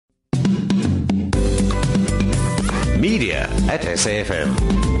media@safm.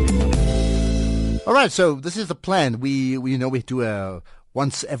 All right, so this is the plan. We do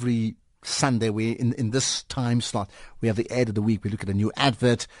once every Sunday. We in this time slot we have the ad of the week. We look at a new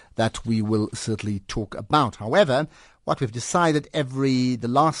advert that we will certainly talk about. However, what we've decided the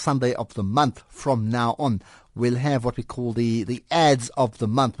last Sunday of the month from now on, we'll have what we call the ads of the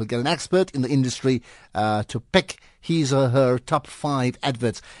month. We'll get an expert in the industry to pick his or her top 5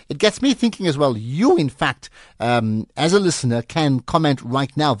 adverts. It gets me thinking as well. You, in fact, as a listener, can comment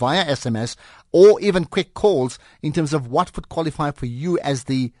right now via SMS or even quick calls in terms of what would qualify for you as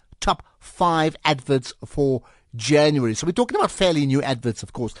the top 5 adverts for January. So we're talking about fairly new adverts,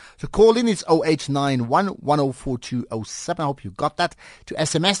 of course. So call in, it's 0891 104207. I hope you got that. To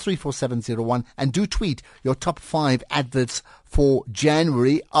SMS 34701 and do tweet your top 5 adverts for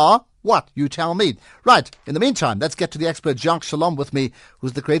January are what? You tell me. Right. In the meantime, let's get to the expert, Jacques Shalom, with me,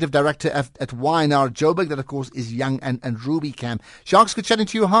 who's the creative director at Y&R Joburg. That, of course, is Young and Ruby Cam. Jacques, good chatting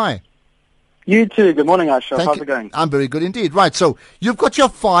to you. Hi. You too. Good morning, Asha. How's it going? I'm very good indeed. Right, so you've got your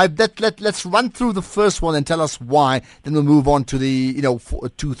 5. Let's run through the first one and tell us why. Then we'll move on to the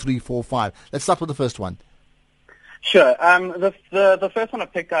 2, 3, 4, 5. Let's start with the first one. Sure. The first one I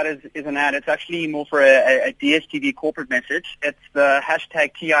picked out is an ad. It's actually more for a DSTV corporate message. It's the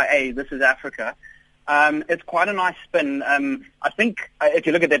hashtag TIA. This is Africa. It's quite a nice spin. I think if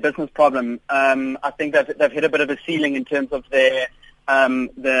you look at their business problem, I think they've hit a bit of a ceiling in terms of their how many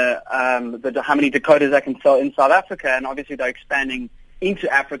decoders they can sell in South Africa, and obviously they're expanding into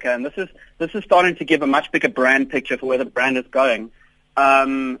Africa. And this is starting to give a much bigger brand picture for where the brand is going.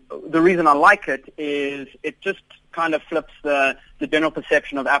 The reason I like it is it just kind of flips the general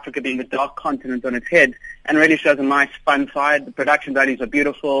perception of Africa being a dark continent on its head, and really shows a nice fun side. The production values are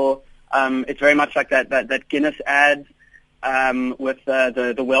beautiful. It's very much like that Guinness ad with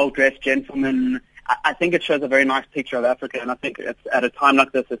the well-dressed gentleman. I think it shows a very nice picture of Africa, and I think it's, at a time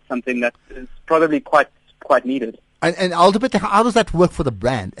like this, it's something that is probably quite needed. And ultimately, how does that work for the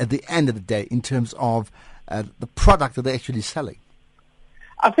brand at the end of the day in terms of the product that they're actually selling?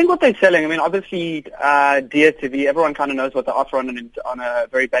 I think what they're selling, I mean, obviously, DSTV, everyone kind of knows what they offer on a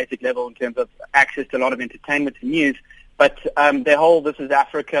very basic level in terms of access to a lot of entertainment and news. But their whole This is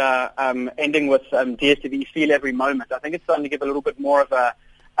Africa, ending with DSTV Feel Every Moment, I think it's starting to give a little bit more of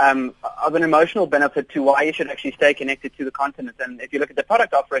an emotional benefit to why you should actually stay connected to the continent. And if you look at the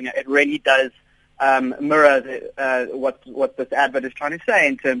product offering, it really does mirror what this advert is trying to say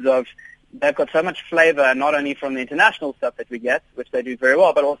in terms of they've got so much flavor, not only from the international stuff that we get, which they do very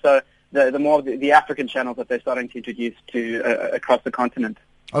well, but also the more of the African channels that they're starting to introduce to across the continent.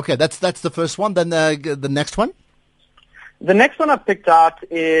 Okay, that's the first one. Then the next one? The next one I've picked out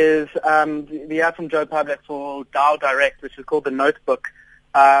is the ad from Joe Public for Dial Direct, which is called The Notebook.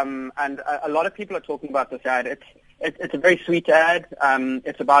 And a lot of people are talking about this ad. It's a very sweet ad.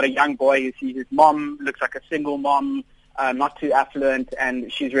 It's about a young boy. You see his mom looks like a single mom, not too affluent,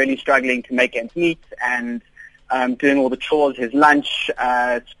 and she's really struggling to make ends meet and doing all the chores, his lunch,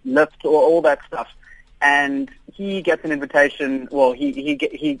 lift, all that stuff. And he gets an invitation. Well, he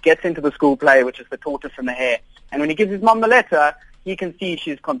gets into the school play, which is the tortoise and the hare. And when he gives his mom the letter, he can see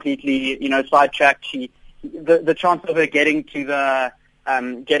she's completely, sidetracked. The chance of her getting to the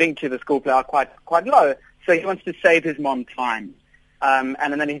school play are quite low. So he wants to save his mom time. And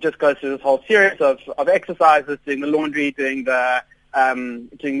then he just goes through this whole series of exercises, doing the laundry, doing the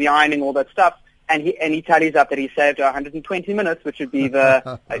ironing, all that stuff. And he tallies up that he saved her 120 minutes, which would be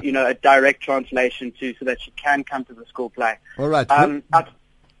the a direct translation so that she can come to the school play. All right.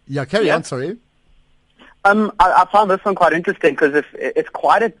 Carry on. Sorry. I found this one quite interesting because it's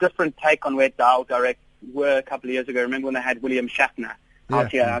quite a different take on where Dial Direct were a couple of years ago. Remember when they had William Shatner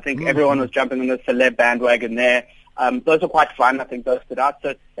out here? I think everyone was jumping on the celeb bandwagon there. Those are quite fun. I think those stood out.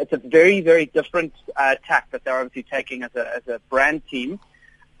 So it's a very, very different tack that they're obviously taking as a brand team.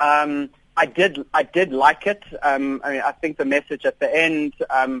 I did like it. I think the message at the end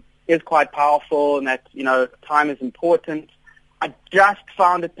is quite powerful, and that time is important. I just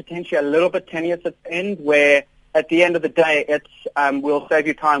found it potentially a little bit tenuous at the end, where at the end of the day, it's we'll save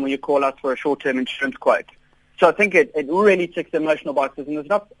you time when you call us for a short-term insurance quote. So I think it really ticks the emotional boxes, and there's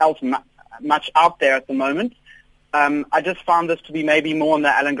not else much out there at the moment. I just found this to be maybe more in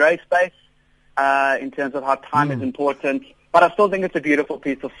the Alan Gray space in terms of how time is important. But I still think it's a beautiful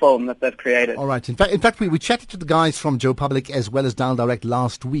piece of film that they've created. All right. In fact, we chatted to the guys from Joe Public as well as Dial Direct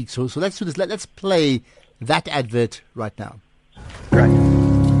last week. So let's do this. Let's play that advert right now. Great.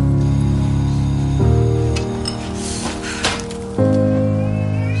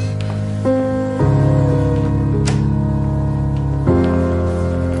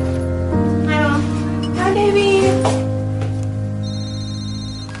 Hi, Mom. Hi, baby.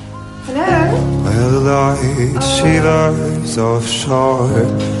 it shivers offshore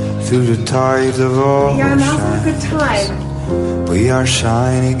through the tides of ocean. Yeah, now's not a good time. We are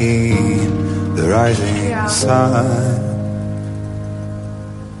shining in the rising sun.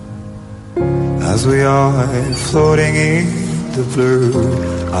 As we are floating in the blue,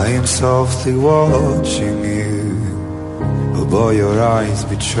 I am softly watching you. Oh boy, your eyes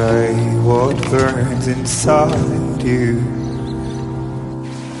betray what burns inside you.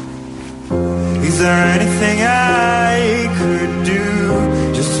 Is there anything I could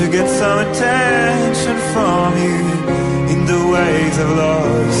do just to get some attention from you? In the waves I've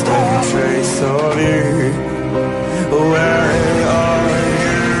lost every trace of you. Where are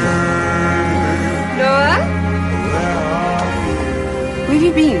you? Noah? Where are you? Where have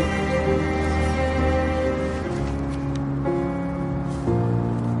you been?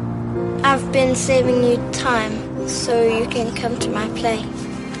 I've been saving you time so you can come to my play.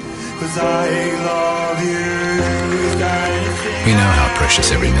 'Cause I love you. Is there anything We know how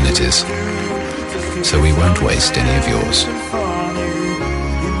precious every minute is, so we won't waste any of yours. from you?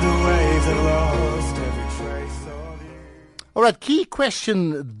 In the waves I've lost every trace of you. All right, key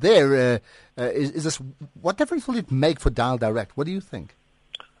question there is this: what difference will it make for Dial Direct? What do you think?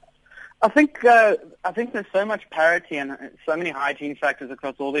 I think there's so much parity and so many hygiene factors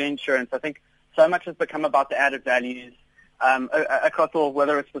across all the insurance. I think so much has become about the added values across all,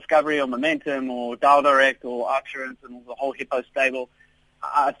 whether it's Discovery or Momentum or Dial Direct or Archerance and the whole Hippo stable.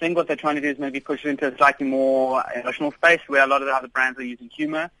 I think what they're trying to do is maybe push it into a slightly more emotional space where a lot of the other brands are using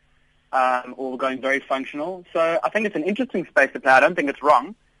humor or going very functional. So I think it's an interesting space to play. I don't think it's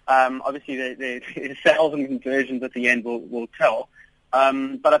wrong. Obviously, the sales and conversions at the end will tell.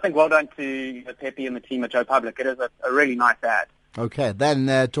 But I think well done to Pepe and the team at Joe Public. It is a really nice ad. Okay, then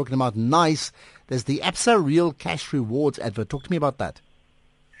talking about nice, there's the ABSA Real Cash Rewards advert. Talk to me about that.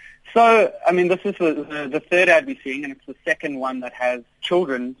 So, I mean, this is the third ad we're seeing, and it's the second one that has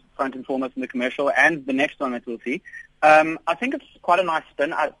children front and foremost in the commercial, and the next one that we'll see. I think it's quite a nice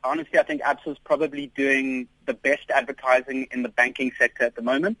spin. Honestly, I think ABSA is probably doing the best advertising in the banking sector at the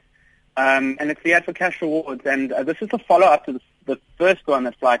moment. And it's the ad for cash rewards, and this is a follow-up to the first one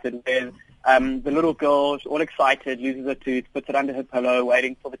that's flighted, where the little girl is all excited, loses her tooth, puts it under her pillow,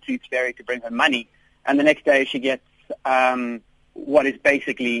 waiting for the tooth fairy to bring her money, and the next day she gets what is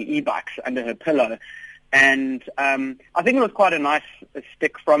basically e-bucks under her pillow. And I think it was quite a nice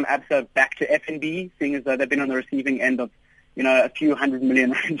stick from ABSA back to FNB, seeing as though they've been on the receiving end of, a few 100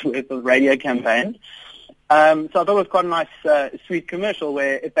 million rands worth of radio campaigns. So I thought it was quite a nice, sweet commercial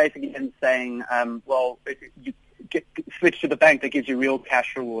where it basically ends saying, you switch to the bank that gives you real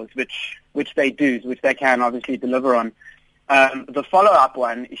cash rewards, which they do, which they can obviously deliver on. The follow-up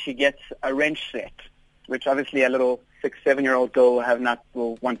one, she gets a wrench set, which obviously a little 6-7-year-old girl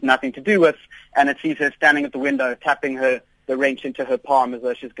will want nothing to do with, and it sees her standing at the window tapping the wrench into her palm as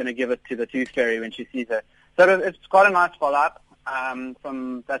though she's going to give it to the tooth fairy when she sees her. So it's quite a nice follow-up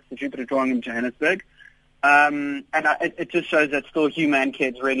that's the Jupiter drawing in Johannesburg. And it just shows that still human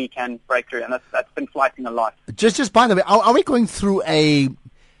kids really can break through, and that's been flighting a lot. Just by the way, are we going through a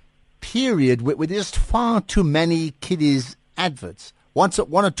period where there's far too many kiddies adverts? One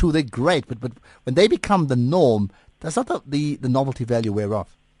or two, they're great, but when they become the norm, does not the novelty value wear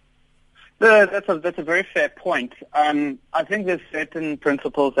off? That's a very fair point. I think there's certain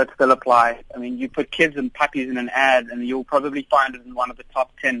principles that still apply. I mean, you put kids and puppies in an ad, and you'll probably find it in one of the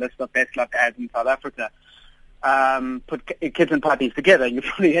top 10 lists of best loved ads in South Africa. Put kids and puppies together, you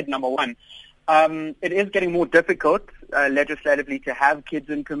probably hit number one. It is getting more difficult legislatively to have kids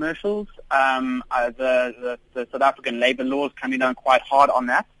in commercials. The South African labour law is coming down quite hard on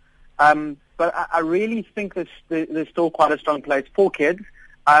that. But I really think there's still quite a strong place for kids.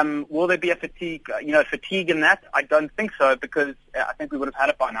 Will there be a fatigue in that? I don't think so, because I think we would have had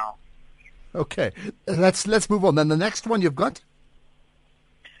it by now. Okay, let's move on. Then the next one you've got?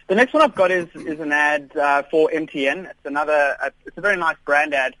 The next one I've got is an ad for MTN. It's a very nice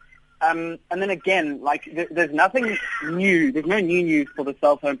brand ad. And then again, there's nothing new. There's no new news for the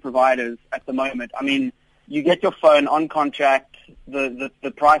cell phone providers at the moment. I mean, you get your phone on contract.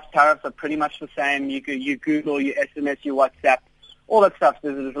 The price tariffs are pretty much the same. You Google, you SMS, you WhatsApp, all that stuff.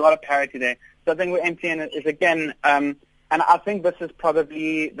 There's a lot of parity there. So I think with MTN is again, and I think this is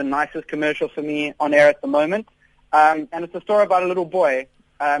probably the nicest commercial for me on air at the moment. And it's a story about a little boy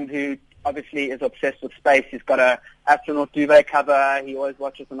who obviously is obsessed with space. He's got a astronaut duvet cover. He always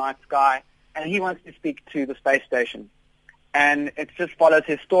watches the night sky, and he wants to speak to the space station. And it just follows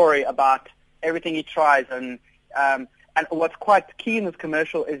his story about everything he tries. And what's quite key in this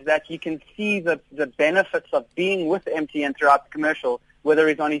commercial is that you can see the benefits of being with MTN throughout the commercial, whether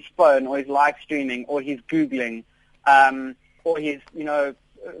he's on his phone or he's live streaming or he's Googling, or he's,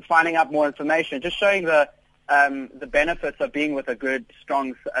 finding out more information, just showing the benefits of being with a good,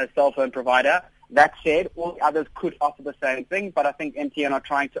 strong cell phone provider. That said, all the others could offer the same thing, but I think MTN are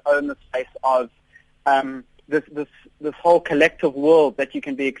trying to own the space of this whole collective world that you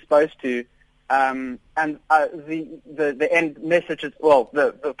can be exposed to. And the end message is,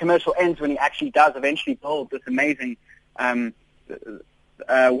 the commercial ends when he actually does eventually build this amazing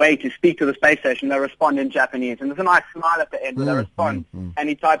way to speak to the space station. They respond in Japanese, and there's a nice smile at the end where they respond, and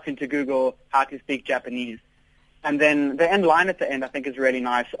he types into Google how to speak Japanese. And then the end line at the end, I think, is really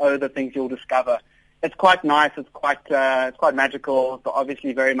nice. Oh, the things you'll discover. It's quite nice. It's quite magical. It's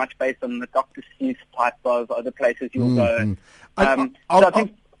obviously very much based on the Dr. Seuss type of other places you'll go. So I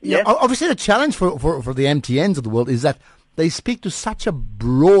think, yes? Obviously, the challenge for the MTNs of the world is that they speak to such a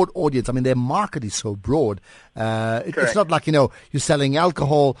broad audience. I mean, their market is so broad. It's not like, you're selling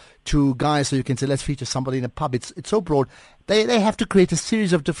alcohol to guys so you can say, let's feature somebody in a pub. It's so broad. They have to create a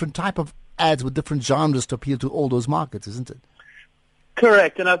series of different type of ads with different genres to appeal to all those markets, isn't it?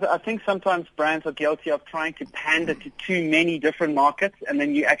 Correct, and I think sometimes brands are guilty of trying to pander to too many different markets, and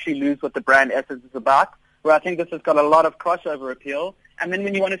then you actually lose what the brand essence is about, where I think this has got a lot of crossover appeal. And then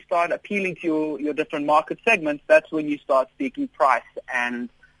when you want to start appealing to your different market segments, that's when you start speaking price and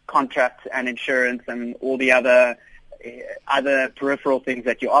contracts and insurance and all the other peripheral things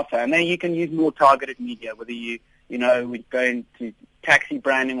that you offer. And then you can use more targeted media, whether you go into taxi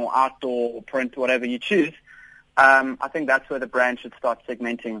branding or outdoor or print, whatever you choose. I think that's where the brand should start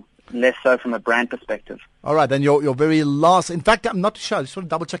segmenting, less so from a brand perspective. All right, then your very last... In fact, I'm not sure. I just want to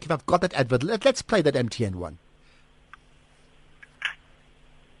double-check if I've got that advert. Let's play that MTN one.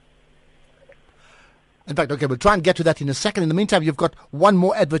 In fact, okay, we'll try and get to that in a second. In the meantime, you've got one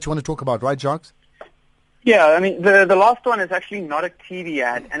more advert you want to talk about, right, Jacques? Yeah, I mean, the last one is actually not a TV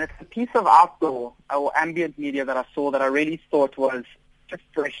ad, and it's a piece of outdoor or ambient media that I saw that I really thought was a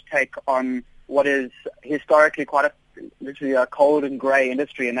fresh take on what is historically literally a cold and grey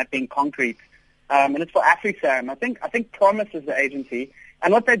industry, and that being concrete. And it's for AfriSam. I think Promise is the agency,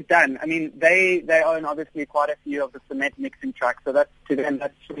 and what they've done, I mean, they own obviously quite a few of the cement mixing trucks, so to them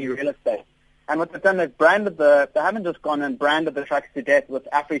that's really real estate. And what they've done, they haven't just gone and branded the trucks to death with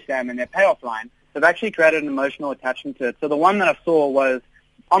AfriSam in their payoff line. They've actually created an emotional attachment to it. So the one that I saw was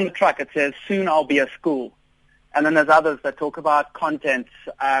on the truck, it says, "Soon I'll be a school." And then there's others that talk about content,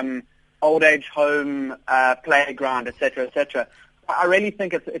 old age home, playground, et cetera, et cetera. I really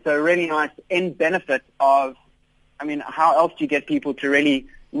think it's a really nice end benefit of, I mean, how else do you get people to really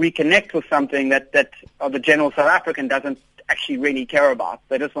reconnect with something that the general South African doesn't actually really care about?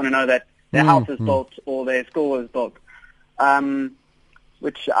 They just want to know that their house is built or their school is built,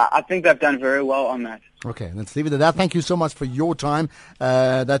 which I think they've done very well on that. Okay, let's leave it at that. Thank you so much for your time.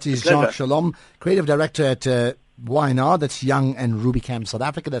 That is Jacques Shalom, Creative Director at YNR, that's Young and Ruby Camp South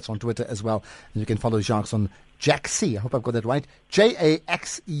Africa. That's on Twitter as well. And you can follow Jacques on Jaxey. I hope I've got that right.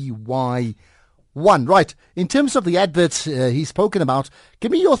 JAXEY1. Right. In terms of the adverts he's spoken about,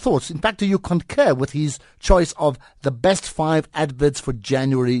 give me your thoughts. In fact, do you concur with his choice of the best 5 adverts for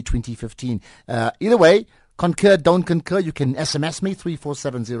January 2015? Either way, concur, don't concur. You can SMS me,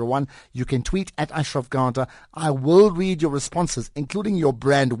 34701. You can tweet at Ashraf Garda. I will read your responses, including your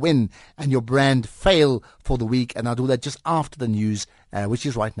brand win and your brand fail for the week. And I'll do that just after the news, which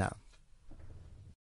is right now.